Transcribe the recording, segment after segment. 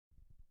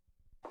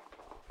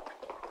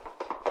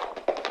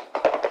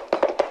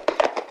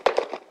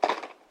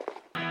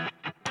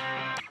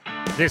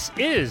This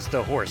is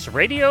the Horse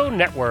Radio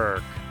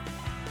Network.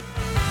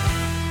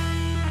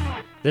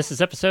 This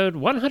is episode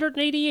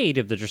 188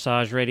 of the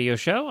Dressage Radio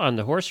Show on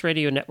the Horse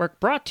Radio Network,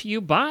 brought to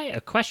you by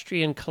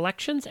Equestrian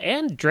Collections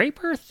and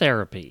Draper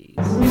Therapies.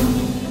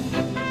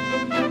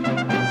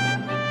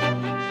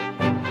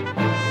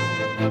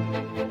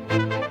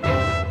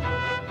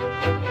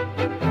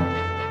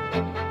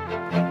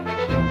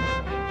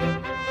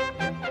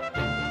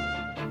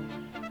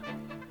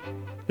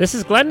 This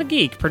is Glenn the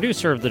Geek,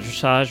 producer of the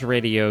Dressage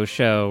Radio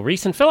Show.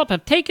 Reese and Phillip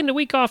have taken the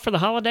week off for the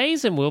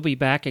holidays, and we'll be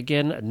back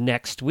again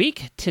next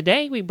week.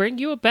 Today, we bring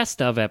you a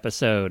best-of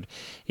episode.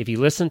 If you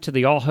listened to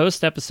the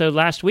all-host episode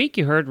last week,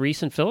 you heard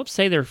Reese and Phillip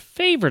say their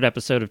favorite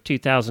episode of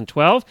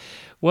 2012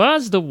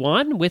 was the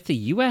one with the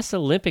U.S.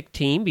 Olympic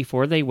team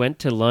before they went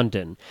to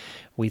London.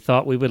 We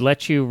thought we would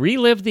let you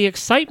relive the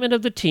excitement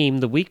of the team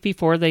the week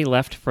before they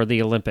left for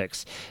the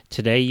Olympics.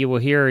 Today, you will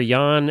hear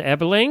Jan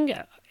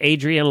Ebeling,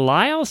 Adrian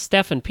Lyle,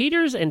 Stefan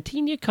Peters, and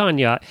Tina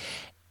Kanya.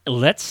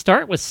 Let's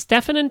start with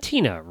Stefan and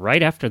Tina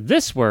right after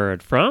this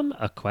word from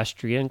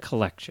Equestrian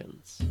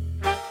Collections.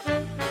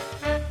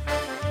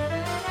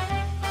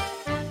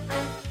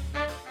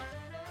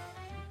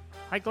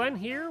 Hi, Glenn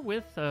here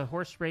with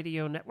Horse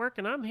Radio Network,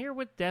 and I'm here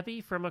with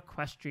Debbie from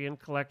Equestrian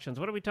Collections.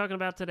 What are we talking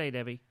about today,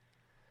 Debbie?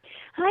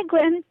 Hi,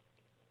 Glenn.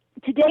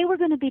 Today we're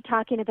going to be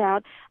talking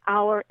about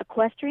our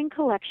Equestrian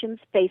Collections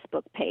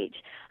Facebook page.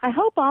 I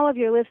hope all of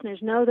your listeners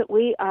know that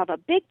we have a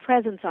big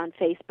presence on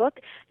Facebook.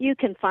 You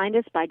can find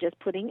us by just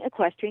putting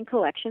Equestrian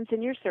Collections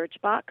in your search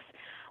box.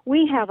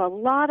 We have a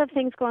lot of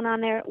things going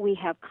on there. We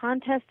have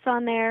contests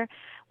on there.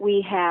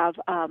 We have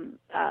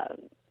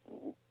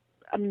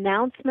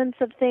announcements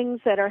of things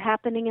that are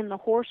happening in the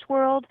horse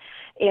world.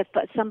 If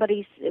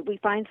we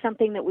find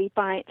something that we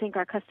think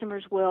our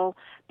customers will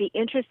be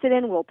interested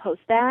in, we'll post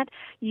that.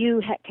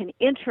 You can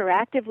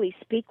interactively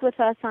speak with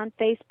us on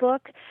Facebook.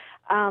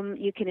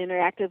 You can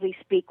interactively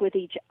speak with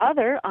each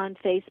other on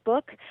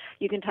Facebook.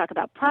 You can talk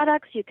about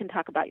products. You can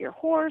talk about your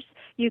horse.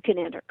 You can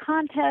enter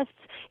contests.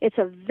 It's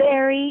a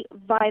very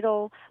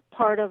vital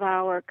part of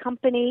our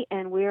company,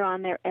 and we're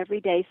on there every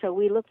day. So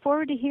we look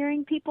forward to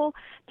hearing people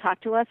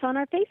talk to us on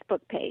our Facebook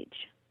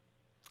page.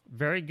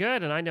 Very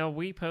good. And I know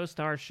we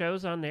post our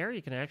shows on there.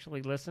 You can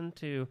actually listen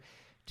to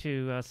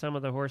some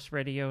of the Horse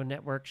Radio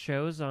Network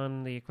shows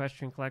on the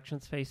Equestrian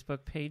Collections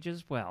Facebook page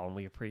as well, and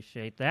we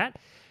appreciate that.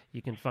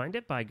 You can find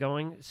it by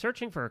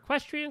searching for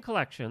Equestrian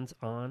Collections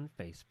on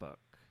Facebook.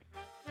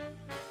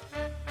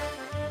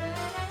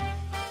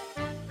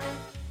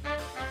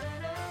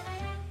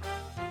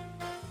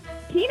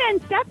 Tina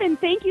and Stefan,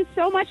 thank you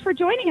so much for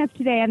joining us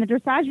today on the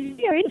Dressage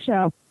Radio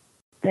Show.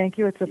 Thank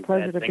you. It's a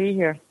pleasure to be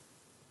here.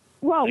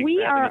 Well, Thanks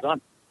we are.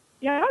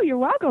 Yeah, you're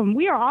welcome.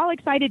 We are all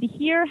excited to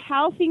hear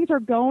how things are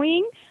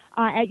going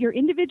at your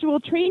individual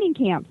training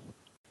camps.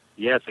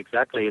 Yes,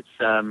 exactly.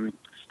 It's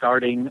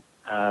starting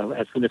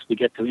as soon as we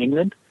get to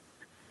England,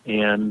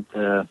 and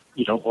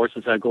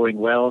horses are going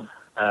well.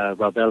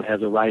 Ravel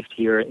has arrived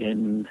here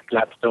in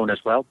Gladstone as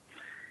well,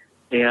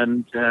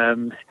 and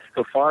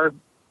so far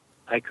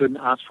I couldn't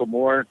ask for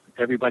more.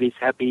 Everybody's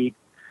happy,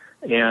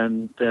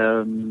 and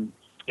in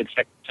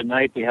fact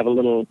tonight we have a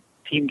little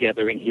team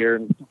gathering here.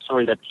 I'm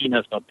sorry that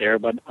Tina's not there,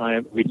 but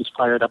we just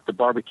fired up the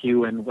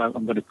barbecue, and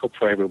I'm going to cook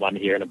for everyone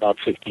here in about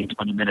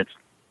 15-20 minutes.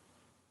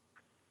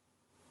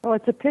 Oh,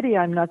 it's a pity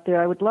I'm not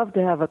there. I would love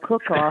to have a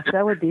cook-off.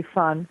 That would be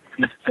fun.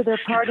 So they're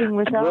partying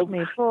without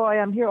me. Boy,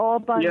 I'm here all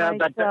by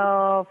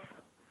myself.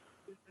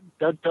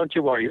 But don't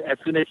you worry. As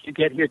soon as you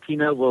get here,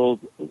 Tina, we'll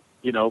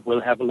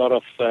have a lot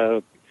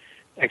of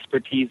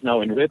expertise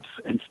now in ribs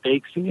and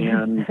steaks,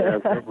 and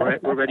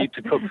we're ready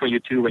to cook for you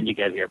too when you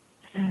get here.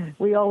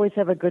 We always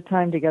have a good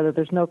time together.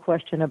 There's no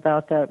question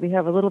about that. We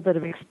have a little bit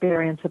of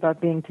experience about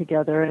being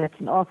together, and it's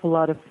an awful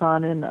lot of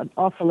fun and an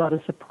awful lot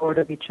of support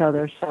of each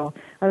other. So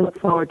I look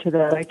forward to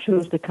that. I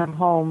choose to come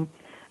home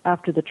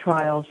after the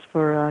trials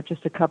for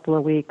just a couple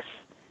of weeks,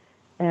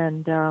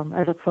 and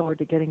I look forward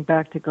to getting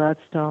back to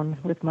Gladstone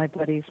with my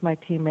buddies, my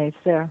teammates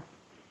there.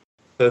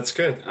 That's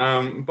good.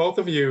 Both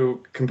of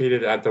you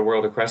competed at the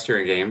World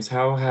Equestrian Games.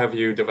 How have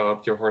you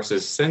developed your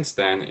horses since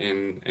then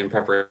in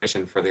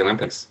preparation for the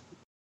Olympics?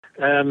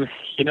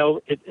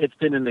 It's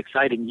been an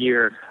exciting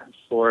year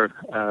for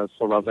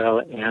Ravel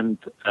and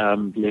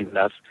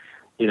Legolas.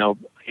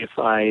 If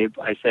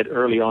I said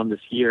early on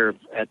this year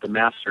at the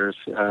Masters,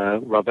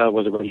 Ravel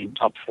was already in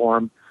top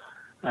form.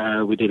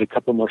 We did a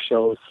couple more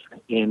shows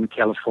in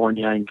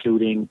California,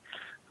 including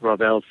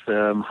Ravel's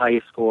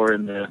highest score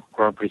in the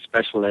Grand Prix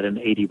Special at an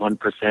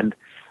 81%.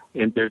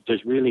 And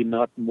there's really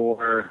not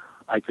more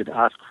I could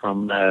ask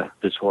from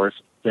this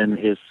horse. Then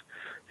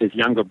his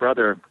younger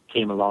brother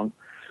came along,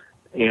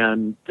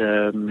 and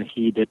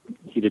he did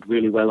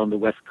really well on the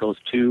West Coast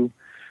too.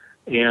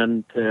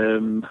 And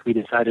we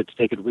decided to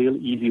take it real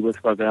easy with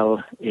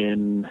Ravel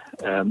in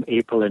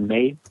April and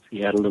May.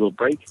 He had a little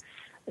break,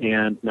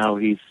 and now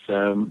he's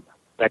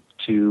back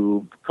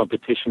to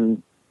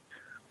competition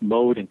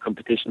mode and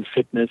competition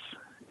fitness.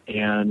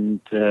 And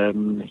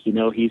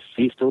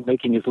he's still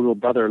making his little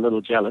brother a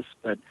little jealous,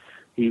 but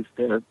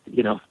they're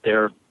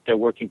they're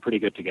working pretty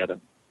good together.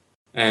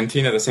 And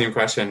Tina, the same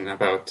question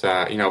about,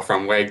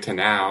 from WEG to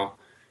now,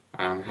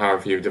 how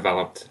have you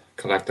developed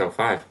Collecto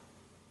 5?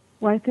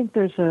 Well, I think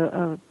there's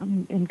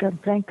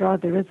thank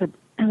God there is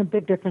a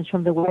big difference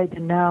from the WEG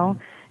and now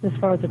as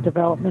far as the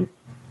development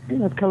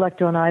of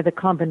Collecto and I, the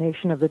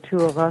combination of the two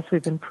of us,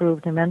 we've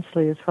improved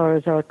immensely as far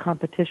as our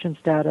competition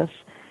status.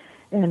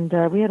 And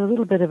we had a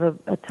little bit of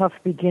a tough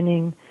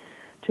beginning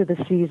to the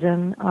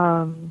season.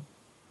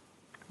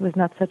 It was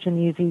not such an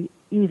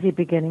easy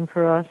beginning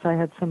for us. I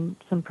had some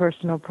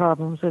personal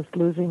problems with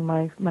losing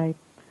my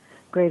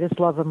greatest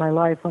love of my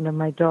life, one of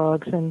my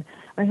dogs, and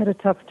I had a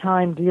tough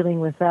time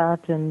dealing with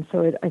that, and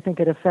so I think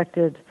it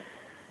affected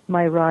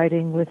my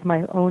riding with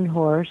my own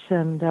horse.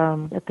 And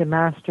at the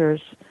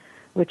Masters,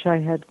 which I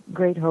had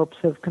great hopes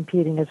of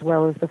competing as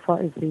well as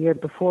the year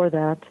before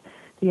that,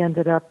 he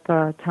ended up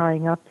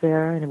tying up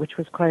there, and which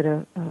was quite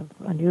a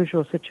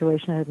unusual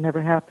situation. It had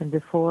never happened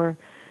before.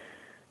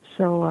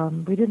 So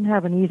we didn't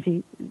have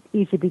an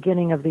easy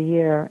beginning of the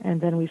year,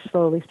 and then we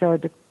slowly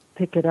started to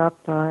pick it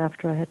up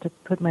after I had to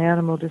put my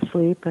animal to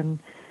sleep, and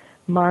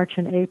March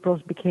and April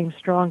became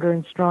stronger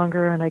and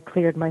stronger, and I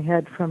cleared my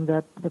head from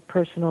the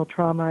personal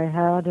trauma I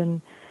had,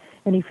 and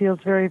he feels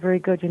very, very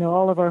good.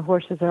 All of our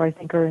horses are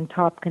in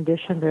top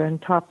condition. They're in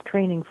top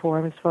training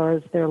form as far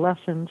as their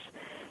lessons.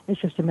 It's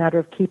just a matter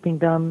of keeping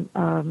them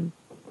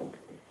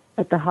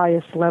at the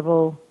highest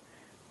level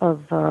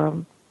of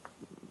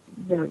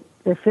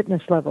their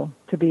fitness level,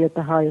 to be at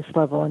the highest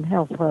level and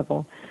health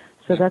level.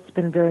 So that's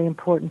been a very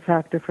important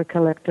factor for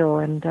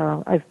Collecto, and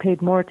I've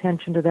paid more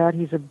attention to that.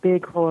 He's a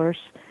big horse,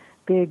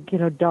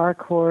 dark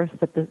horse,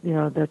 but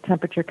the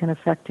temperature can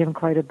affect him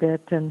quite a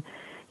bit, and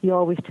he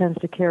always tends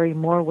to carry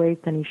more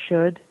weight than he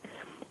should,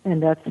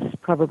 and that's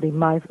probably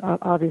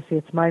obviously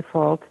it's my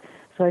fault.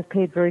 So I've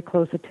paid very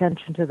close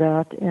attention to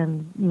that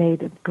and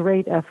made a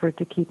great effort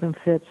to keep him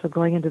fit. So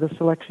going into the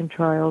selection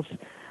trials,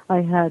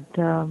 I had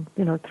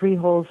 3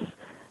 holes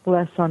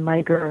less on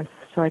my girth,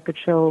 so I could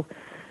show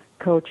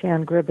Coach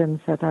Ann Gribbins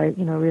that I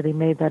really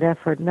made that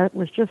effort. And that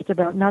was just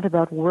not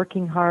about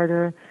working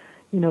harder,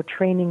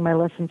 training my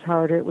lessons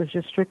harder. It was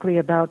just strictly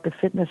about the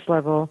fitness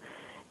level.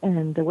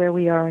 And where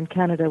we are in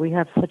Canada, we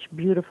have such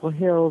beautiful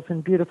hills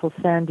and beautiful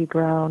sandy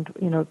ground,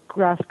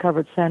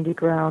 grass-covered sandy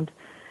ground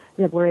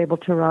that we're able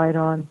to ride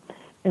on.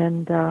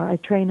 And I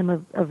train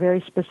him a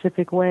very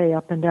specific way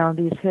up and down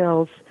these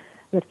hills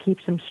that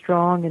keeps him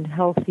strong and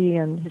healthy,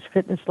 and his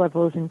fitness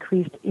level is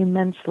increased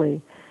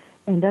immensely.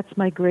 And that's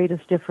my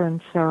greatest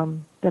difference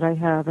that I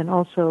have. And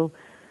also,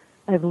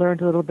 I've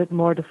learned a little bit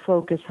more to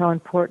focus how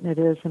important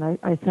it is. And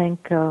I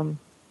thank Ann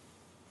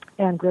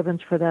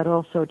Gribbins for that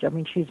also. I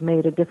mean, she's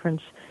made a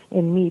difference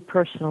in me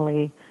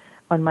personally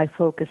on my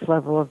focus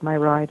level of my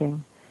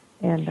riding.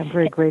 And I'm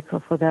very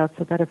grateful for that.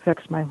 So that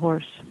affects my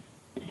horse.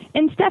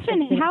 And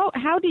Stefan,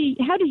 how do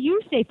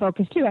you stay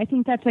focused too? I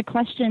think that's a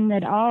question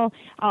that all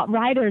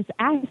riders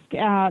ask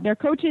their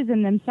coaches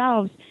and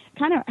themselves.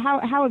 Kind of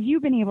how have you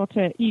been able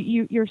to?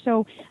 You're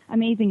so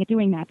amazing at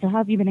doing that. So how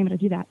have you been able to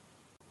do that?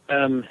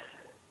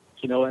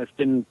 I've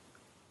been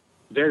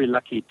very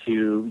lucky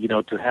to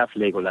have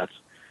Legolas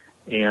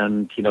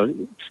and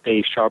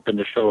stay sharp in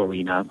the show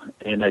arena.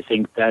 And I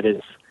think that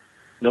is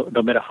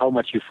no matter how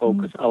much you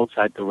focus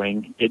outside the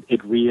ring,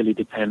 it really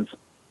depends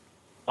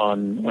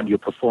on your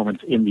performance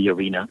in the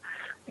arena.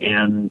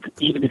 And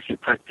even if you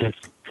practice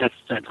tests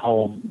at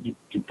home,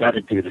 you've got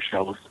to do the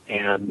shows.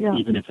 And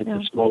even if it's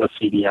a smaller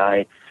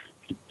CDI,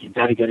 you've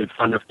got to get in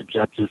front of the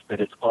judges. That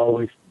it's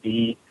always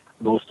the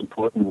most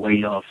important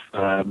way of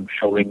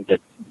showing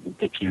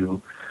that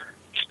you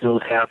still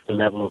have the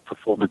level of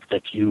performance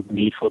that you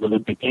need for the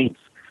Olympic Games.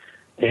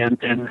 And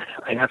then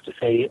I have to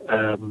say,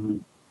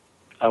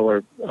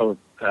 our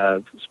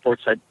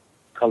sports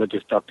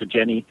psychologist, Dr.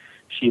 Jenny,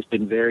 she's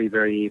been very,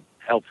 very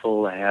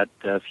helpful. I had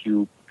a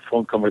few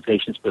phone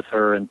conversations with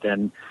her and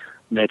then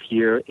met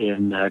here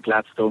in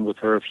Gladstone with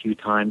her a few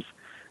times.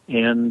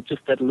 And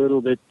just that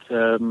little bit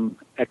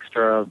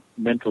extra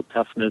mental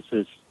toughness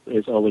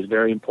is always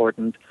very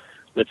important.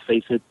 Let's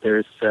face it,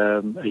 there's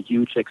a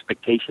huge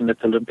expectation at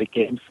the Olympic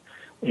Games,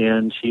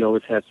 and she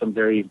always has some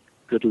very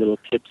good little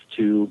tips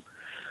to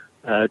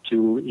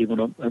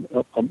even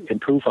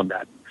improve on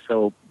that.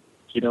 So,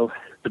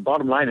 the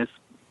bottom line is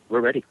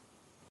we're ready.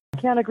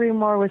 I can't agree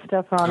more with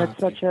Stefan. It's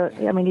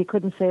he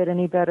couldn't say it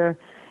any better.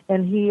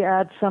 And he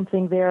adds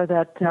something there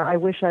that I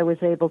wish I was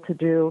able to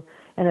do.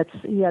 And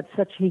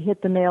he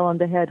hit the nail on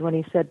the head when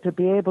he said to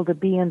be able to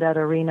be in that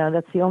arena,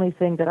 that's the only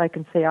thing that I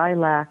can say I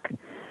lack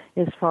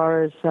as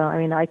far as,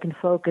 I can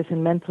focus,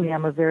 and mentally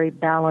I'm a very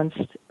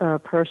balanced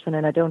person,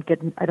 and I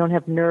don't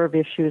have nerve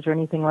issues or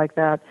anything like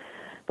that.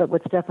 But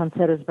what Stefan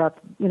said is about,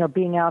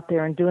 being out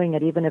there and doing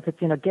it, even if it's,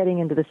 getting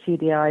into the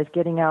CDIs,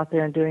 getting out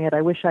there and doing it.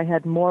 I wish I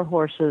had more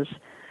horses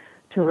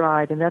to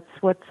ride, and that's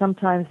what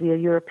sometimes the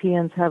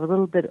Europeans have a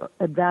little bit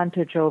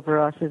advantage over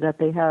us, is that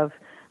they have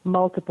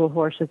multiple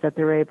horses that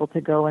they're able to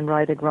go and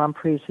ride a Grand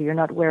Prix, so you're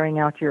not wearing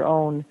out your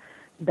own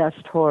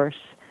best horse.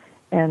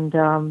 And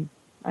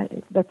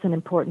that's an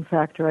important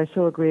factor. I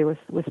so agree with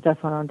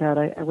Stefan on that.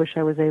 I wish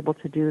I was able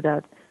to do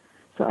that.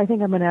 So I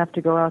think I'm going to have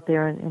to go out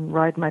there and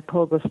ride my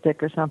pogo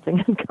stick or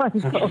something and go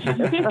and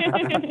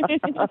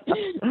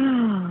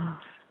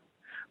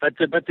But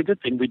the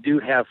good thing, we do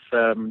have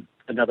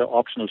another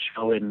optional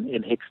show in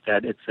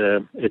Hickstead. It's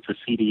a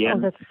CDN. Oh,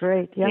 that's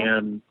great. Yeah.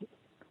 And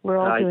we're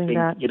all doing think,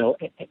 that.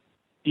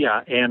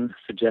 Anne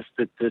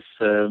suggested this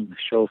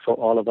show for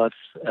all of us.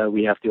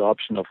 We have the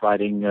option of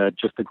riding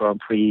just the Grand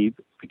Prix.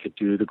 We could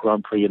do the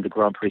Grand Prix and the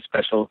Grand Prix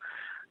Special.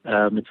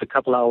 It's a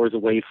couple hours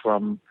away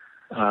from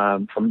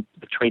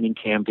the training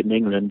camp in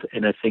England,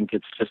 and I think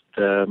it's just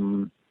a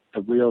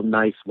real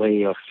nice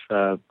way of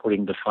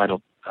putting the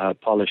final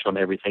polish on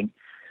everything.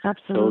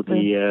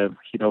 Absolutely. So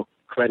the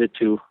credit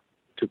to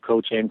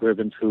Coach Ann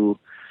Gribbons, who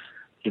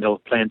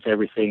plans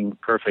everything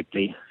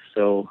perfectly.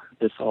 So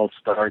this all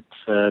starts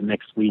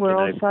next week.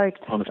 We're and all psyched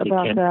honestly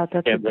about that.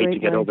 That's can't wait to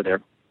get over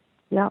there.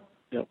 Yeah,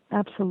 Yep.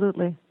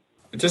 Absolutely.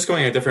 Just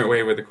going a different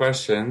way with the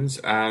questions,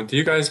 do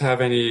you guys have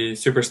any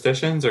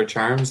superstitions or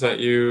charms that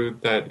you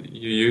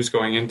use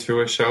going into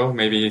a show?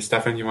 Maybe,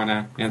 Stefan, you want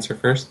to answer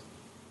first?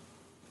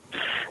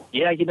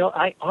 Yeah,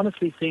 I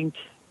honestly think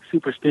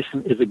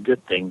superstition is a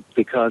good thing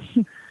because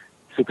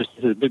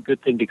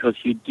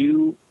you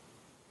do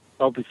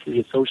obviously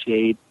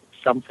associate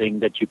something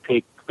that you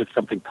pick with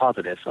something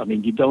positive. I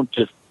mean, you don't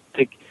just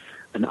pick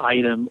an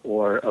item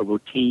or a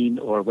routine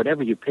or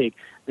whatever you pick.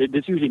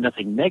 There's usually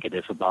nothing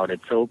negative about it.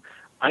 So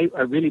I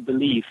really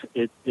believe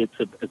it's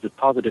a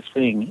positive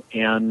thing.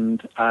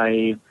 And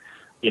on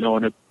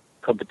a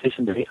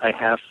competition day, I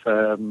have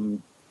a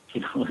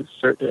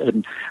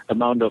certain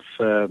amount of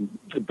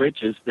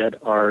bridges that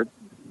are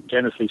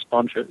generously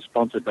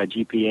sponsored by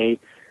GPA.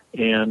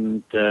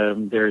 And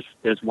there's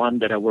one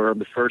that I wear on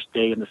the first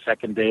day and the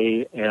second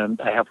day, and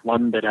I have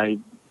one that I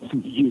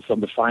use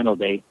on the final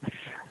day.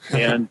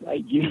 And I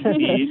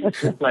usually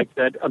like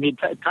that. I mean,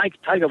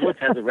 Tiger Woods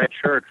has a red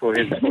shirt for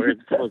his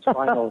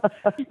final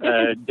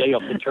day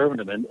of the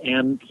tournament,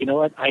 and you know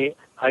what? I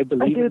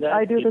believe in that.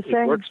 I do the same.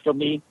 It works for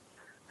me.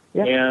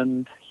 Yep.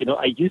 And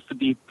I used to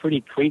be pretty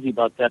crazy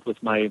about that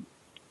with my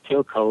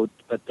tailcoat,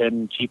 but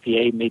then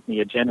GPA made me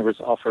a generous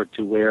offer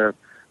to wear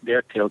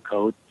their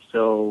tailcoat.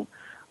 So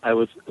I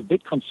was a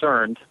bit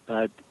concerned,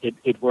 but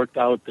it worked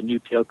out. The new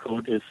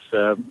tailcoat is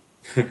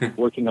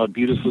working out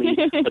beautifully,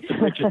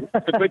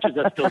 but the bridges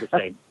are still the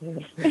same.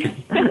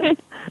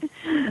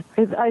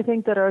 I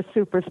think that our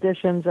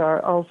superstitions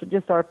are also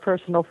just our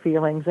personal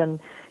feelings, and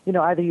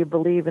either you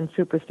believe in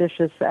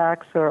superstitious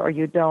acts or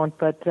you don't,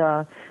 but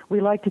we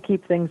like to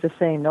keep things the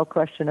same, no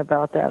question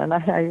about that. And I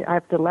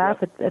have to laugh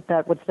at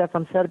that, what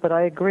Stefan said, but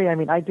I agree. I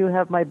mean, I do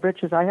have my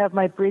breeches. I have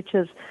my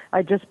breeches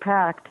I just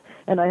packed,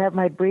 and I have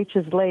my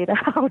breeches laid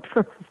out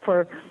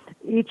for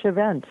each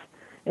event.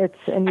 It's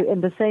in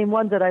the same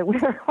one that I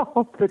wear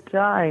all the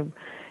time.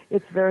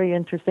 It's very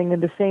interesting.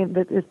 And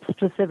the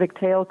specific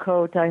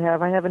tailcoat I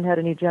haven't had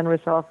any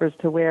generous offers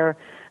to wear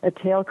a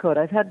tailcoat.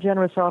 I've had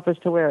generous offers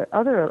to wear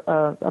other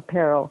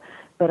apparel,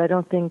 but I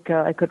don't think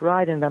I could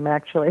ride in them,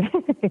 actually.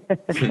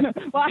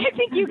 Well, I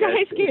think you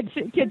guys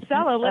could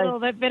sell a little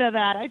bit of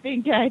that. I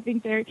think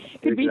there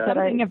could be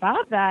something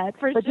about that,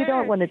 for but sure. You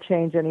don't want to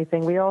change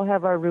anything. We all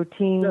have our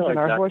routines and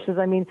our horses.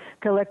 I mean,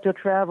 Collector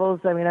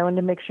Travels, I wanted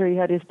to make sure he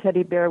had his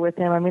teddy bear with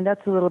him. I mean,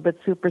 that's a little bit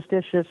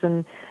superstitious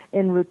and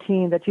in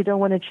routine, that you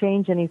don't want to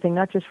change anything,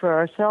 not just for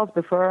ourselves,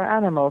 but for our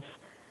animals.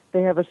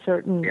 They have a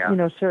certain,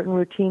 certain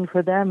routine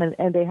for them,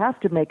 and they have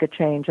to make a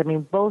change. I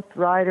mean, both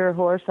rider,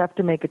 horse have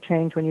to make a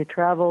change when you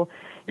travel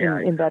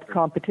in that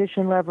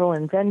competition level,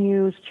 and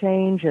venues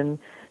change and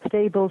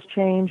stables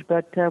change,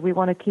 but we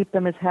want to keep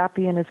them as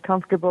happy and as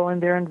comfortable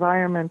in their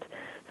environment.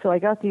 So I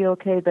got the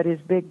okay that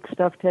his big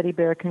stuffed teddy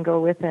bear can go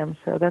with him,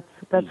 so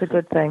that's a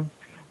good thing.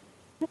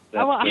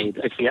 That's great.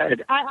 Actually,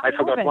 I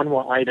forgot one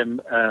more item.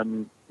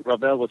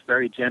 Ravel was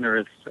very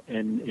generous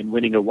in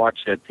winning a watch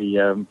at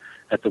the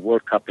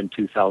World Cup in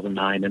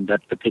 2009, and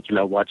that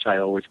particular watch I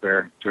always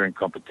wear during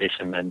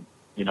competition, and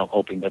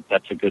hoping that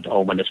that's a good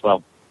omen as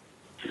well.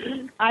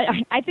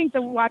 I think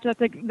the watch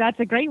that's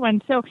a great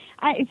one. So,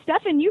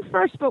 Stefan, you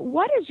first, but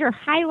what is your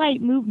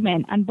highlight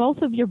movement on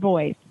both of your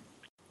boys?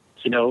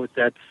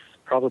 That's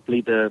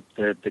probably the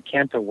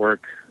canter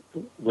work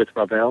with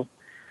Ravel.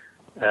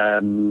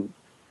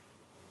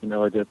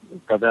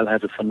 Ravel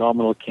has a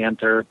phenomenal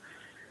canter.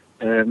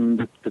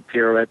 The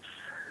pirouettes,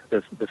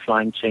 the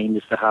flying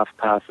changes, the half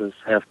passes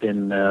have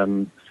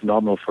been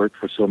phenomenal for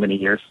so many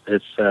years.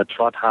 It's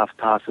trot half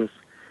passes,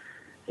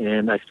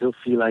 and I still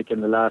feel like in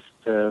the last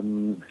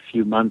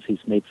few months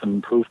he's made some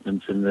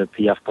improvements in the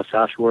Piaf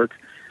passage work,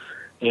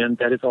 and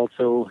that is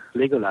also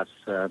Legolas'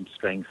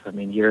 strength. I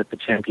mean, here at the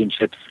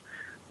championships,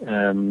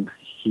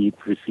 he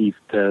received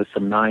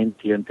some 9s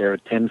here and there,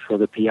 10 for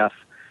the Piaf.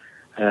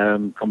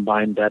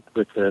 Combined that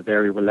with a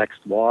very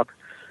relaxed walk,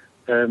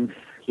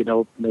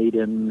 made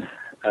him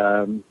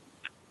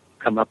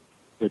come up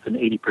with an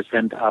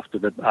 80% after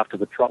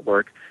the trot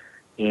work,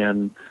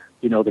 and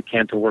the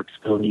canter work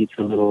still needs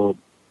a little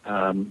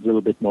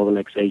bit more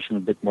relaxation, a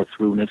bit more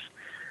throughness,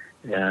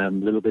 a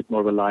little bit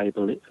more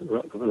reliability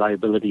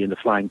in the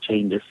flying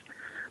changes.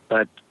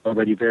 But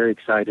already very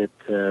excited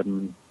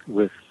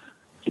with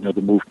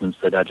the movements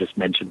that I just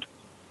mentioned.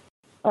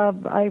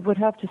 I would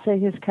have to say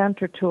his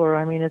canter tour.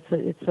 I mean,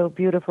 it's so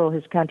beautiful,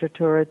 his canter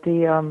tour.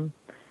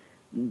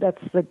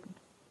 That's the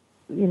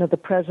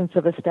presence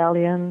of a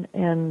stallion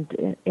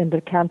and in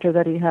the canter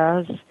that he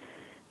has.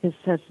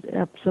 That's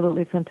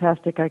absolutely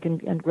fantastic. I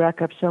can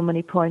rack up so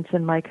many points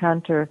in my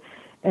canter,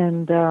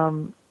 and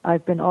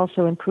I've been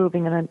also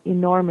improving an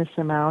enormous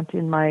amount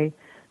in my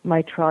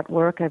trot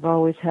work. I've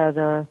always had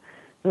a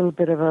little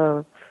bit of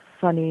a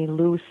funny,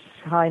 loose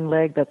hind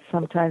leg that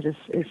sometimes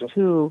is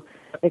too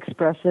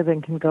expressive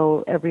and can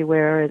go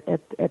everywhere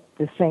at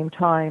the same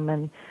time.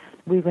 And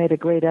we've made a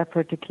great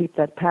effort to keep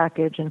that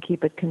package and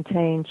keep it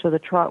contained. So the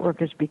trot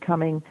work is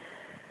becoming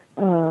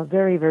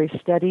very, very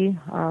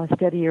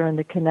steadier in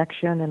the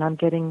connection. And I'm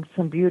getting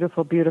some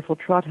beautiful, beautiful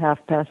trot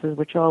half passes,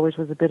 which always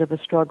was a bit of a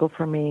struggle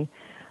for me.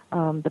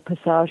 The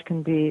passage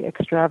can be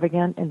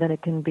extravagant, and then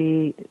it can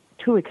be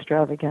too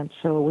extravagant.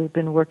 So we've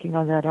been working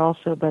on that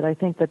also. But I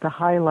think that the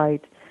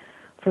highlight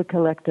for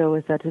Collecto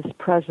is that his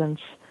presence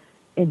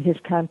in his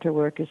canter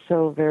work is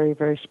so very,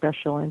 very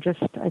special. And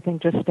I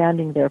think just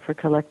standing there for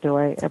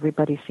Collecto,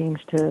 everybody seems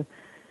to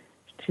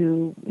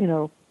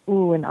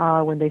ooh and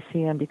ah when they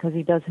see him, because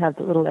he does have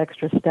the little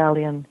extra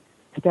stallion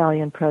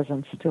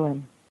presence to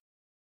him.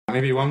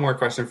 Maybe one more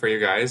question for you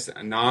guys,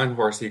 a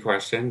non-horsey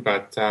question,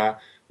 but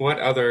what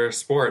other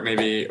sport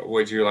maybe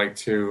would you like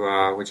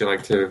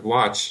to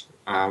watch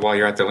while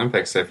you're at the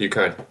Olympics, if you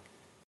could?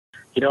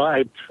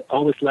 I've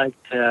always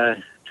liked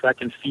track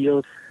and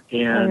field,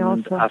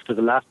 and after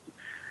the last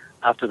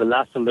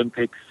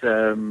Olympics,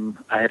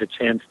 I had a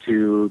chance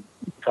to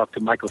talk to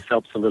Michael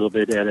Phelps a little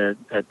bit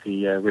at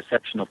the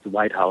reception of the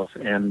White House,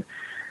 and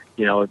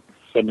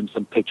send him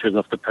some pictures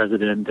of the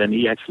president, and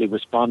he actually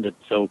responded.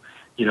 So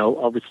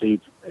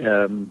obviously,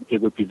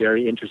 it would be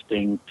very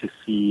interesting to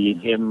see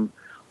him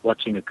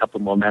watching a couple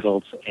more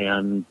medals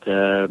and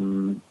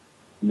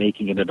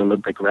making it an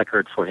Olympic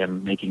record for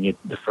him, making it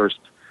the first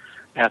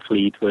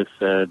athlete with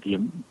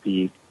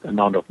the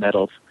amount of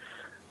medals.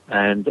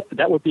 And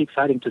that would be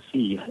exciting to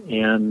see.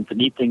 And the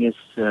neat thing is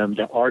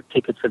there are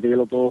tickets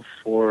available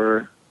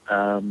for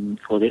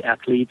the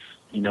athletes.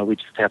 We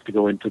just have to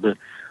go into the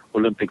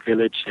Olympic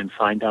Village and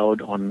find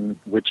out on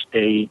which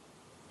day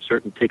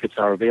certain tickets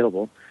are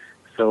available.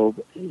 So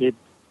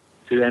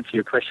to answer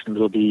your question,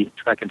 it'll be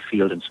track and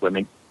field and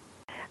swimming.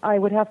 I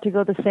would have to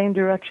go the same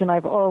direction.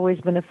 I've always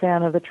been a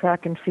fan of the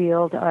track and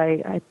field.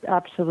 I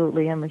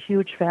absolutely am a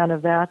huge fan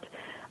of that.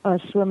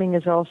 Swimming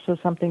is also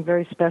something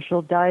very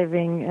special.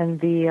 Diving and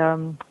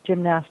the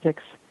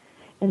gymnastics.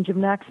 And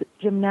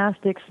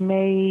gymnastics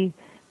may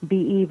be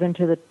even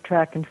to the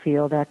track and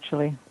field,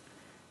 actually.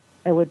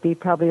 It would be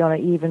probably on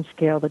an even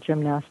scale, the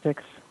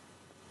gymnastics.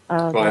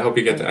 Well, I hope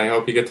you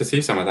get to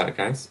see some of that,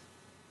 guys.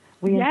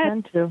 We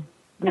intend to.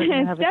 We're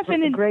going to have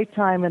a great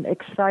time, an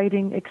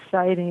exciting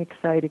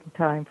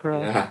time for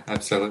us. Yeah,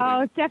 absolutely.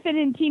 Oh, Stefan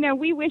and Tina,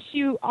 we wish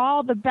you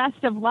all the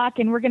best of luck,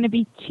 and we're going to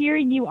be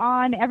cheering you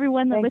on,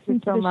 everyone that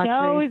listens to the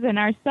shows and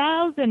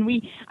ourselves. And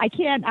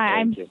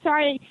I'm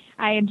sorry,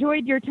 I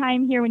enjoyed your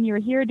time here when you were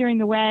here during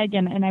the WEG,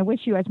 and I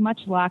wish you as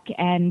much luck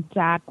and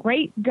have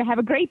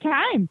a great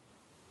time.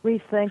 We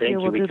thank you.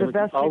 We'll do the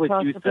best we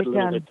possibly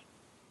can.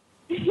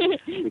 Thank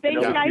you,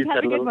 guys.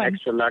 Have a good one.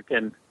 Extra luck,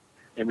 and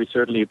we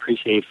certainly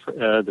appreciate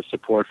the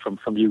support from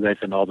you guys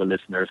and all the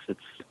listeners. It's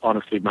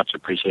honestly much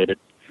appreciated.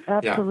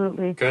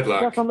 Absolutely. Yeah. Good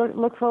luck. Stefan,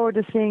 look forward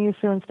to seeing you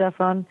soon,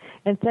 Stefan.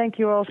 And thank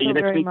you all so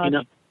very much.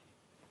 Tina.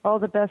 All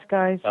the best,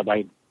 guys.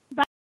 Bye-bye.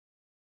 Bye.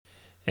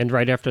 And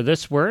right after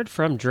this word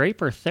from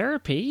Draper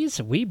Therapies,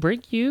 we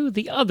bring you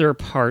the other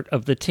part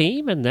of the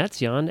team, and that's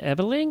Jan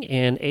Ebeling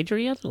and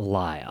Adrian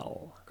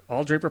Lyle.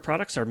 All Draper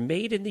products are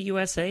made in the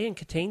USA and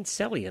contain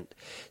Salient.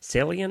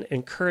 Salient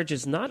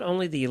encourages not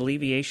only the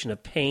alleviation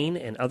of pain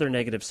and other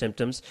negative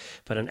symptoms,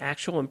 but an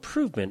actual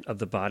improvement of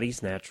the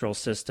body's natural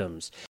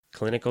systems.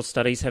 Clinical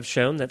studies have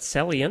shown that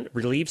Salient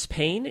relieves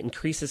pain,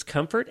 increases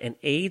comfort, and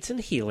aids in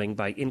healing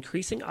by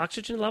increasing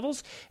oxygen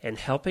levels and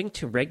helping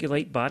to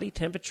regulate body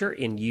temperature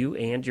in you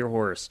and your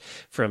horse.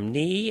 From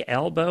knee,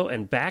 elbow,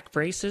 and back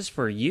braces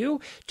for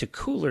you to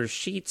coolers,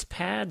 sheets,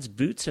 pads,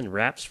 boots, and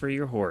wraps for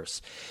your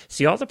horse.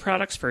 See all the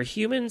products for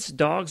humans,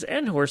 dogs,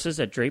 and horses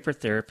at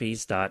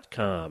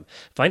DraperTherapies.com.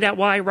 Find out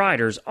why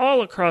riders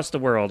all across the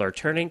world are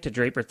turning to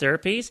Draper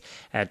Therapies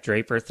at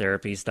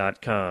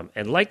DraperTherapies.com.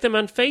 And like them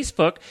on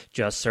Facebook,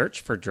 just search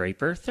for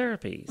Draper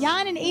Therapies.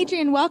 Jan and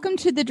Adrian, welcome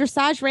to the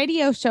Dressage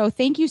Radio Show.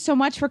 Thank you so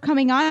much for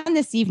coming on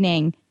this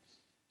evening.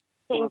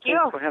 Thank you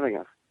for having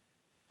us.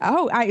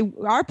 Oh,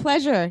 our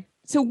pleasure.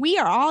 So we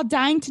are all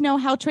dying to know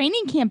how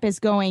training camp is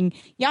going.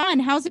 Jan,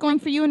 how's it going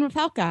for you and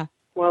Rafelka?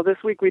 Well, this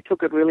week we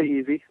took it really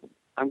easy.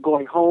 I'm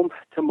going home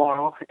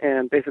tomorrow,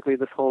 and basically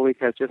this whole week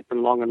has just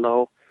been long and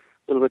low,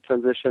 a little bit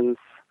transitions,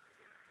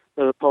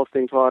 a little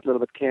posting trot, a little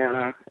bit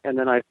canter, and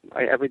then I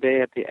every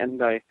day at the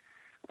end I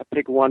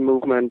pick one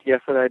movement.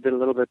 Yesterday I did a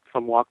little bit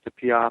from walk to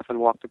piaffe and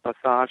walk to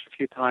passage a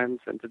few times,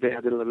 and today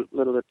I did a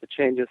little bit the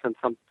changes and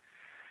some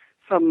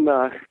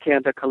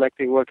canter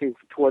collecting, working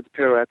towards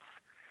pirouettes,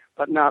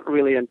 but not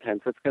really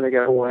intense. It's going to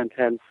get more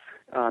intense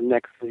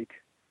next week.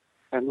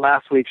 And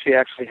last week she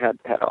actually had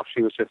off.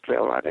 She was just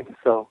trail riding.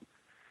 So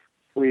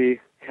we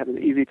had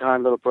an easy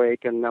time, little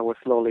break, and now we're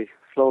slowly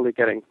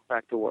getting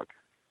back to work.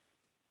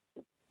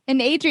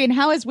 And Adrian,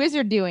 how is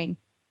Wizard doing?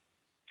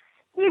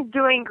 He's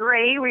doing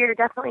great. We are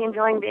definitely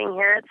enjoying being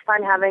here. It's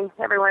fun having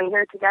everyone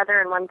here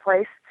together in one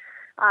place.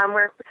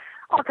 We're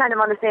all kind of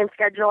on the same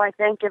schedule, I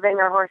think, giving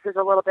our horses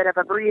a little bit of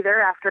a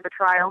breather after the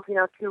trial.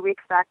 2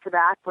 weeks back to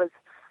back was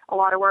a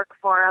lot of work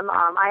for him.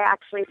 I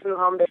actually flew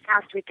home this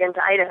past weekend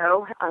to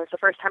Idaho. It's the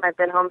first time I've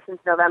been home since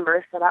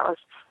November, so that was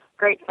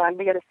great fun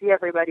to get to see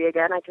everybody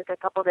again. I took a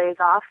couple days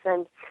off,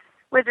 and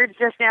Wizards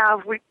just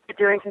now, we're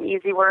doing some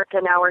easy work,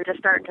 and now we're just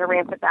starting to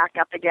ramp it back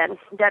up again.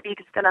 Debbie's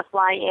going to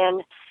fly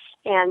in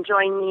and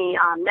join me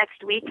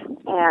next week,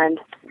 and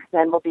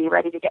then we'll be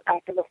ready to get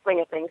back in the swing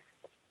of things.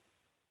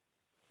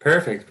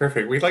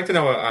 Perfect. We'd like to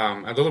know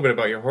a little bit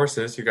about your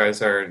horses. You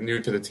guys are new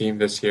to the team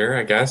this year,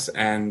 I guess.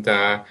 And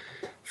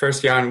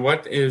first, Jan,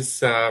 what is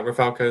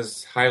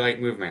Rafelka's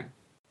highlight movement?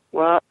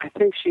 Well, I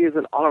think she is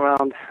an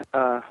all-around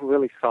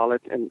really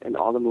solid in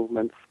all the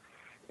movements.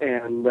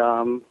 And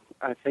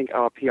I think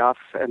our piaffe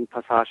and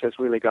passage has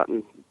really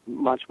gotten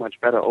much, much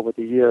better over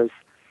the years.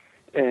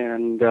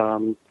 And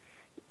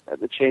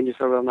the changes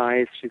are real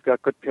nice. She's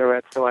got good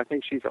pirouettes, so I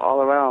think she's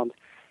all around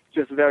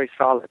just very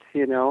solid,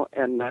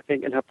 And I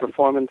think in her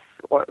performances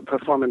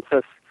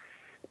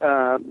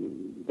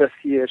this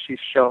year, she's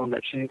shown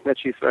that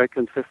she's very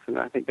consistent.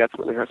 I think that's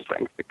really her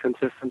strength, the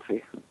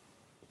consistency.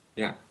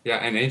 Yeah.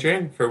 And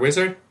Adrian, for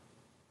Wizard?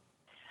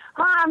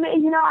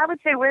 I would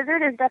say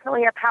Wizard is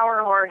definitely a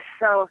power horse.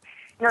 So,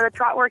 the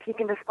trot work, he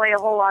can display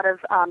a whole lot of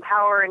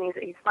power, and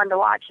he's fun to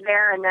watch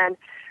there. And then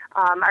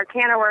our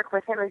canter work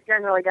with him has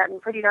generally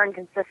gotten pretty darn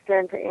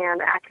consistent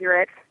and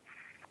accurate.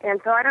 And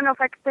so I don't know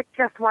if I could pick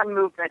just one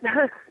movement.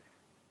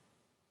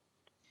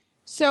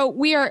 So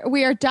we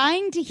are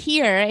dying to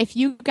hear if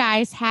you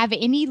guys have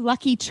any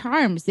lucky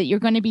charms that you're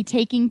going to be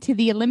taking to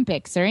the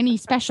Olympics or any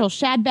special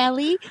shad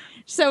belly.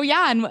 So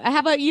Jan, how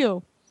about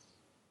you?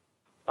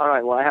 All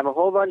right. Well, I have a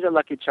whole bunch of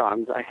lucky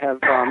charms. I have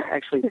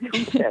actually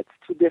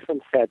two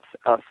different sets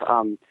of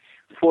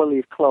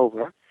four-leaf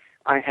clover.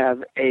 I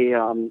have a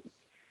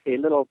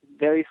little,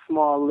 very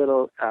small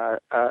little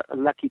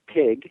lucky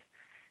pig.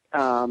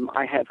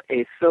 I have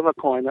a silver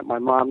coin that my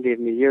mom gave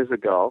me years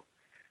ago.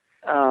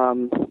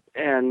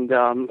 And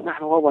I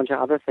have a whole bunch of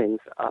other things.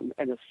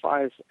 And as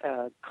far as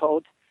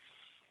coat,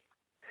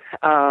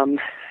 I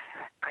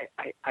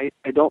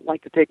don't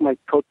like to take my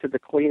coat to the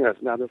cleaners.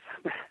 Now,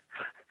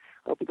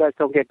 I hope you guys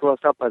don't get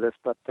grossed up by this,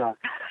 but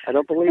I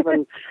don't believe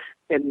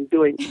in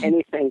doing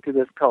anything to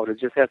this coat. It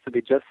just has to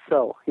be just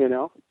so, What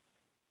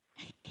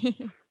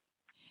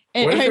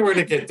if it were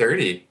to get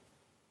dirty?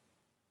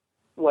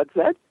 What's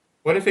that?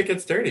 What if it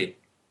gets dirty?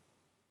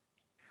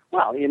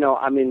 Well,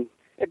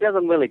 it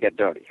doesn't really get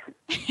dirty.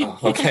 Oh,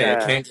 okay, it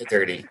can't get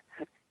dirty.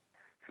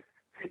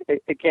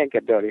 It can't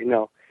get dirty.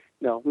 No,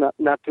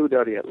 not too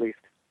dirty at least.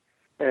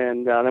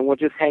 And then we'll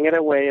just hang it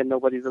away, and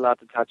nobody's allowed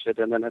to touch it.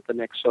 And then at the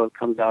next show, it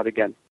comes out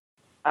again.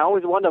 I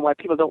always wonder why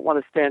people don't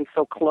want to stand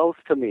so close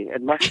to me.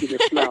 It must be the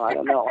smell. I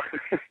don't know.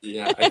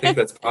 Yeah, I think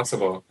that's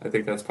possible.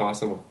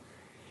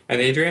 And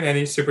Adrian,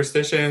 any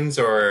superstitions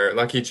or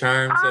lucky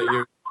charms that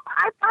you?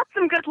 I've got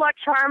some good luck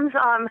charms.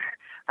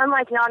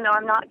 Unlike y'all, no,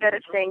 I'm not good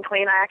at staying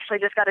clean. I actually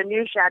just got a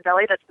new shad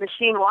belly that's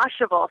machine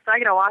washable, so I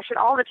got to wash it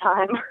all the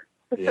time.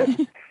 Yeah.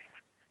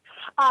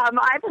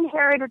 I've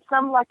inherited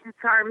some lucky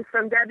charms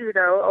from Debbie,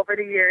 though, over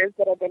the years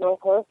that I've been with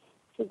her.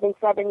 She's been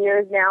 7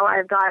 years now.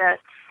 I've got a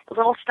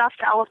little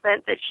stuffed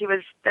elephant that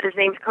is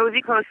named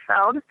Cozy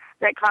Coastfeld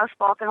that Klaus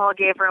Balkenhol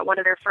gave her at one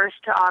of their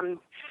first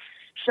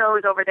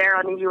shows over there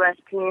on the U.S.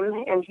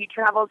 team, and he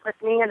travels with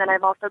me. And then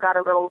I've also got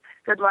a little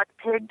good luck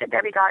pig that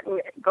Debbie got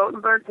in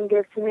Gothenburg and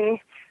gave to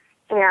me.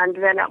 And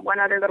then one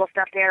other little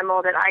stuffed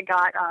animal that I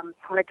got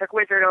when I took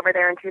Wizard over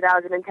there in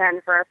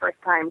 2010 for our first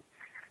time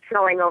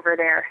showing over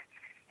there.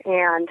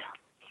 And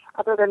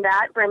other than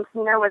that,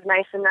 Brentina was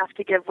nice enough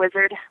to give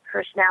Wizard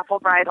her snaffle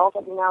bridle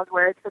that he now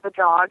wears for the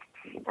jog.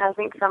 And I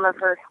think some of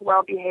her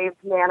well-behaved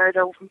manners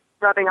are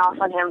rubbing off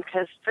on him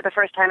because for the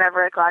first time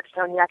ever at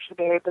Gladstone, he actually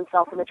behaved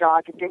himself in the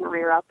jog and didn't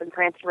rear up and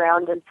prance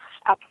around and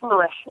act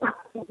foolish.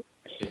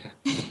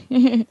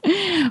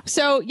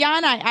 So,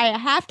 Jan, I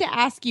have to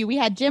ask you, we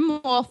had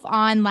Jim Wolf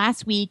on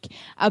last week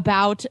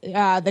about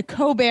the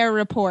Colbert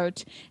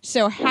Report.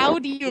 So how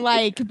do you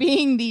like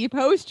being the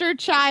poster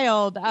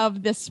child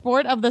of the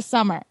sport of the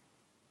summer?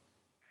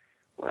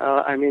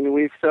 Well,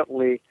 we've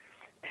certainly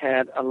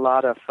had a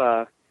lot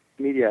of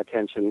media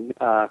attention,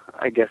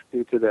 I guess,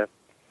 due to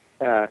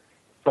the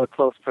so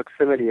close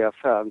proximity of,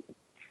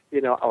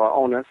 our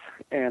owners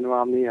and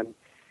Romney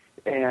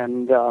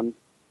and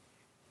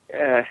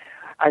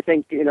I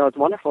think, it's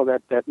wonderful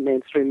that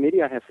mainstream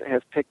media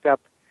has picked up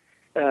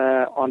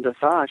on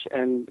dressage,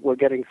 and we're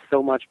getting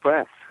so much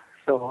press.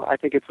 So I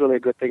think it's really a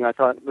good thing. I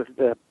thought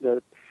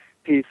the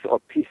piece or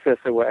pieces,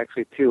 there were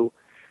actually two,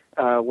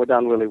 were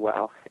done really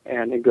well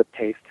and in good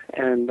taste.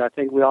 And I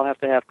think we all have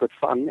to have good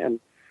fun, and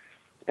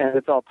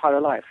it's all part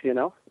of life,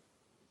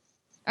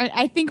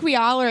 I think we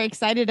all are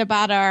excited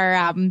about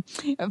our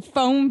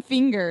foam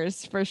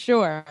fingers for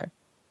sure.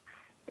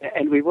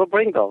 And we will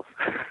bring those.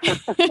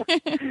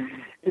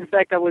 In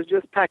fact, I was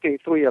just packing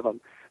 3 of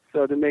them,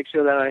 so to make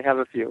sure that I have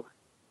a few.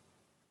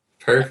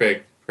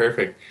 Perfect.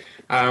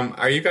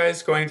 Are you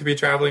guys going to be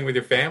traveling with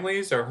your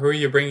families, or who are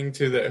you bringing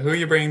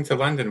to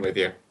London with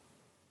you?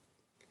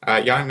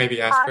 Jan,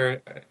 maybe ask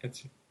for.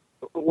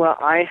 Well,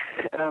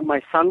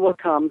 my son will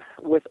come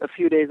with a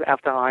few days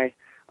after I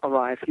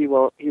arrive. He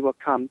will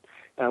come.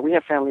 We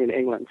have family in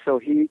England, so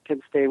he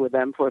can stay with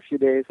them for a few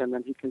days, and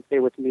then he can stay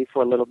with me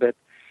for a little bit.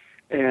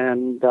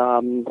 And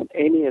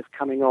Amy is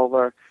coming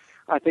over,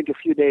 I think, a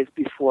few days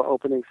before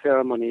opening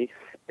ceremony.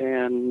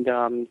 And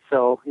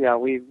so, yeah,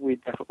 we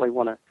definitely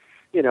want to,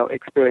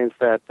 experience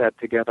that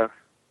together.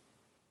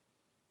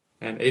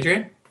 And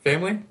Adrian,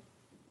 family?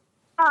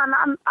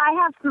 I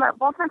have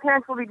both my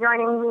parents will be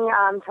joining me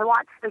to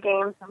watch the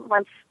games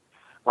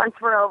once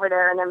we're over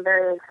there, and I'm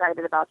very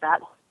excited about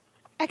that.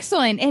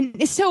 Excellent.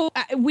 And so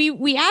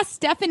we asked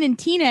Stefan and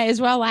Tina as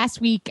well last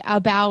week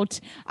about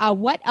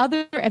what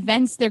other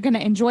events they're going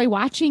to enjoy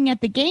watching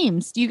at the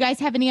games. Do you guys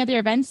have any other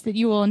events that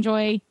you will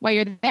enjoy while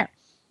you're there?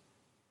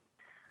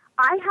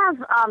 I have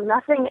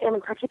nothing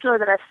in particular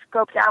that I've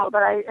scoped out,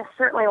 but I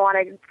certainly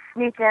want to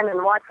sneak in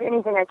and watch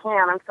anything I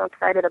can. I'm so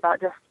excited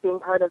about just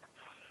being part of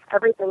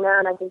everything there,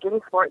 and I think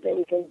any sport that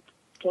you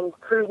can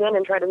cruise in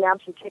and try to nab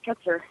some tickets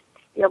or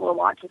be able to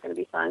watch is going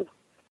to be fun.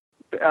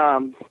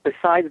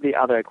 Besides the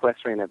other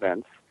equestrian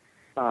events,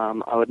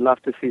 I would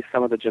love to see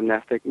some of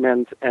the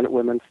men's and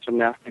women's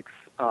gymnastics,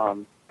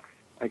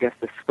 I guess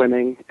the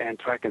swimming and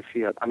track and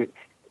field. I mean,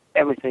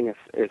 everything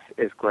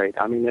is great.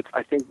 I mean,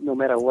 I think no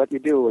matter what you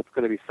do, it's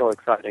going to be so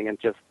exciting and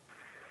just,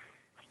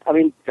 I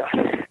mean,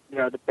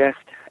 the best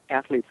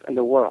athletes in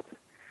the world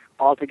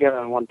all together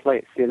in one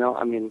place,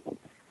 I mean,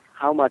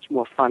 how much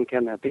more fun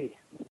can that be?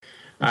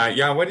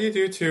 Yeah, what do you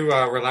do to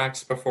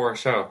relax before a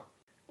show?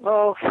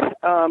 Oh,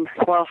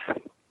 well,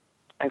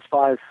 as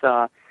far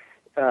as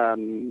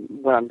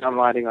when I'm done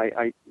riding,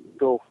 I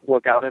go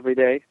work out every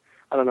day.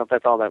 I don't know if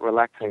that's all that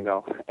relaxing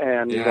though.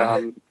 And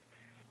then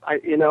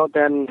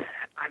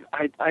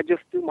I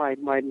just do my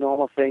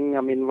normal thing.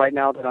 I mean, right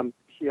now that I'm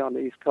here on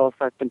the East Coast,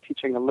 I've been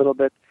teaching a little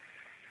bit,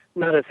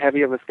 not as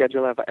heavy of a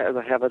schedule as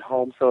I have at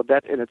home. So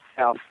that in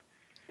itself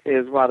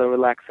is rather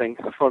relaxing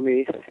for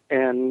me.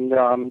 And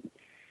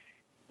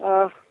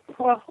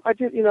well, I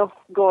did,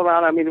 go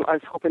around. I mean, I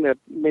was hoping to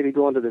maybe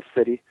go into the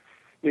city,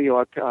 New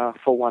York,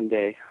 for one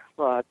day.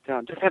 But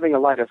just having a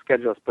lighter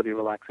schedule is pretty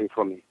relaxing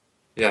for me.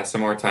 Yeah,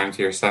 some more time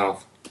to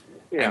yourself.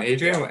 Yeah. And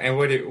Adrian, and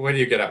what do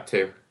you get up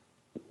to?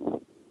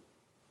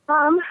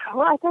 Well,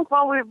 I think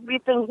while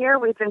we've been here,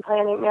 we've been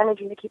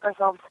managing to keep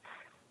ourselves,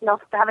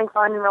 having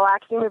fun and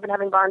relaxing. We've been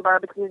having barn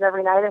barbecues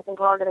every night. I think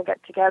we're all going to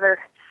get together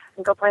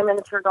and go play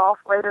miniature golf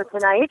later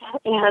tonight.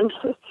 And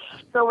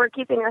so we're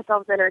keeping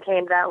ourselves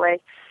entertained that way.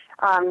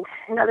 And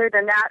other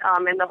than that,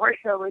 in the horse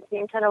show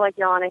routine, kind of like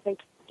Jan, I think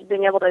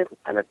being able to,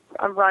 I'm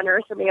a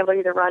runner, so being able to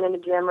either run in the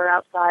gym or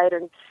outside,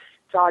 and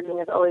jogging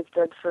is always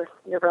good for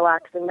your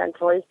relaxing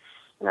mentally.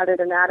 And other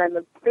than that, I'm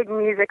a big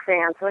music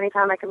fan, so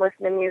anytime I can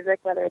listen to music,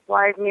 whether it's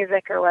live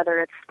music or whether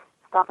it's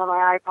stuff on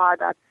my iPod,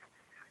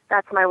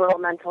 that's my little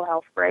mental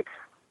health break.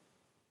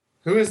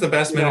 Who is the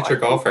best miniature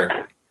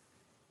golfer?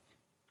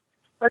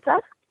 What's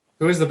that?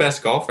 Who is the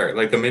best golfer?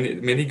 Like the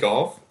mini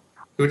golf?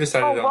 Who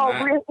decided on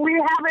that? We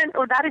haven't.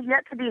 Well, that is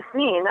yet to be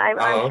seen. I'm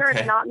sure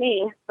it's not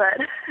me, but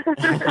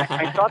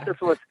I thought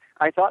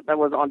that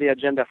was on the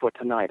agenda for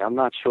tonight. I'm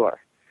not sure.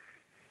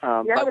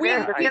 But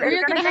we're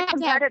going to have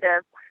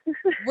competitive.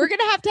 We're going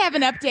to have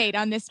an update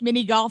on this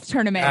mini golf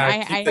tournament.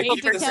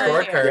 Keep the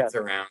scorecards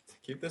around.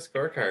 Keep the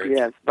scorecards.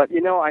 Yes, but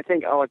I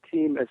think our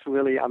team is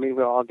really. I mean,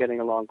 we're all getting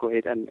along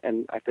great, and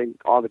I think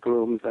all the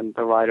grooms and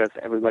the riders,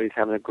 everybody's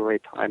having a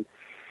great time,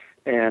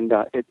 and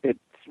it's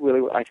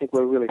really. I think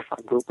we're a really fun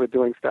group. We're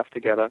doing stuff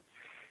together,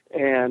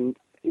 and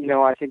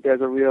I think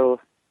there's a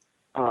real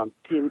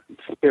team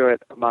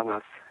spirit among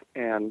us,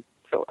 and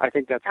so I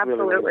think that's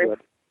really good.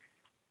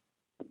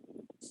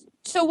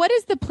 So what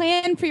is the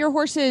plan for your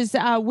horses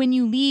when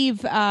you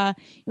leave?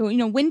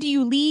 When do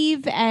you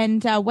leave,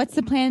 and what's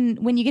the plan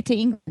when you get to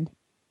England?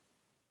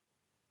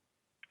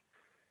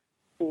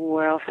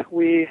 Well,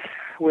 we're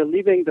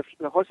leaving.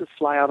 The horses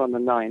fly out on the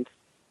 9th,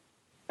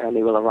 and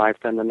they will arrive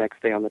then the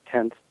next day on the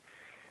 10th.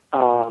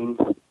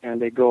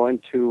 And they go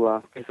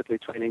into basically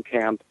training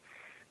camp,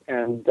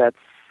 and that's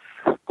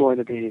going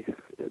to be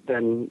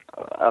then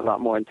a lot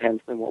more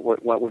intense than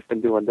what we've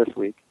been doing this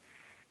week.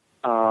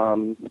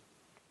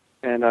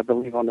 And I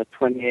believe on the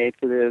 28th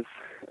it is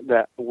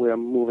that we're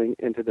moving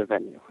into the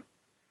venue.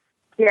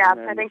 Yeah,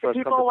 I think the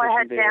people will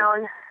head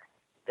down.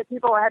 The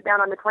people will head down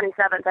on the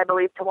 27th, I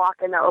believe, to walk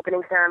in the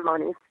opening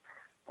ceremonies,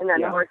 and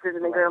then the horses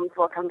and the grooms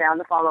will come down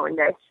the following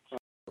day.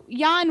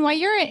 Jan, while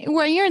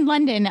you're in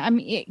London,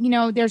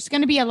 there's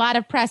going to be a lot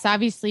of press,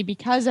 obviously,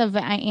 because of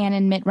Anne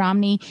and Mitt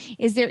Romney.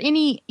 Is there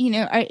any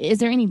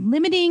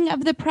limiting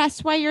of the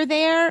press while you're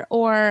there,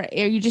 or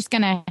are you just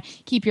going to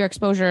keep your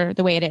exposure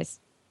the way it is?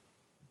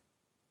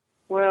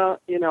 Well,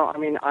 I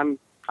mean, I'm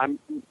I'm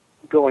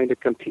going to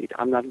compete.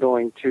 I'm not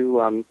going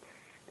to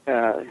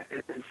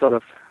sort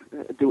of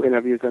do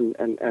interviews and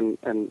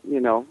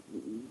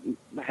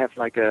have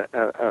like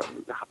a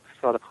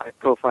sort of high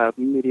profile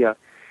media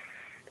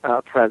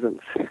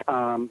presence.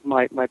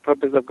 My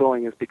purpose of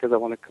going is because I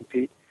want to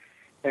compete,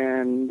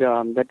 and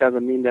that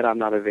doesn't mean that I'm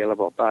not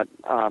available. But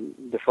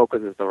the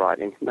focus is the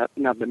riding,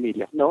 not the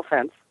media. No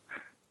offense.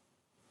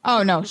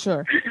 Oh no,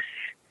 sure.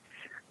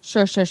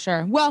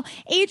 Sure. Well,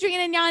 Adrian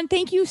and Jan,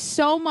 thank you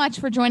so much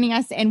for joining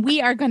us, and we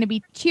are going to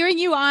be cheering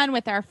you on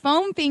with our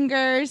foam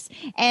fingers.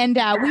 And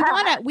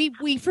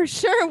we for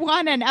sure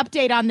want an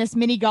update on this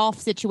mini golf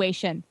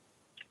situation.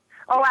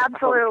 Oh,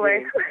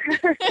 absolutely.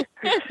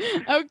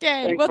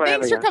 Okay. Well,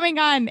 thanks for coming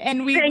on,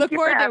 and we look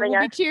forward to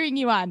we'll be cheering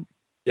you on.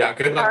 Yeah,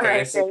 good luck,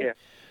 guys.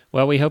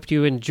 Well, we hope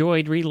you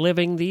enjoyed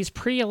reliving these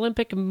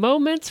pre-Olympic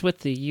moments with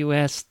the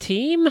U.S.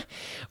 team.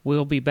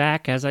 We'll be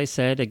back, as I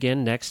said,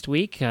 again next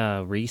week.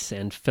 Reese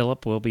and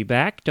Philip will be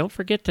back. Don't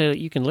forget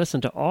you can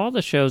listen to all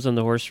the shows on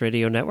the Horse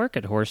Radio Network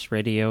at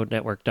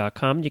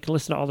horseradionetwork.com. You can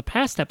listen to all the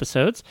past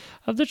episodes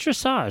of the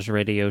Dressage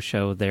Radio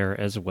Show there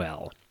as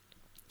well.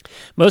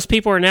 Most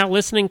people are now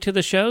listening to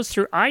the shows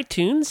through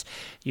iTunes.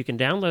 You can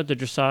download the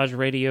Dressage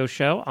Radio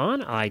Show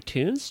on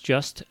iTunes.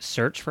 Just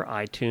search for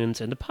iTunes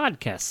in the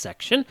podcast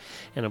section,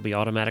 and it'll be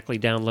automatically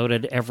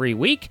downloaded every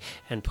week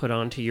and put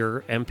onto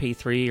your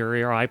MP3 or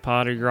your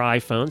iPod or your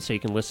iPhone so you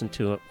can listen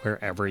to it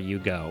wherever you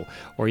go.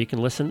 Or you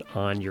can listen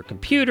on your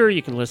computer.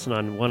 You can listen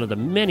on one of the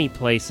many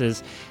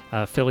places,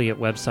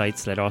 affiliate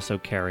websites that also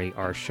carry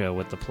our show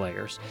with the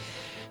players.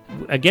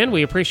 Again,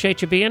 we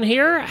appreciate you being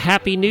here.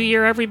 Happy New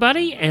Year,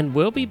 everybody, and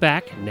we'll be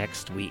back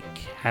next week.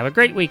 Have a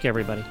great week,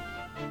 everybody.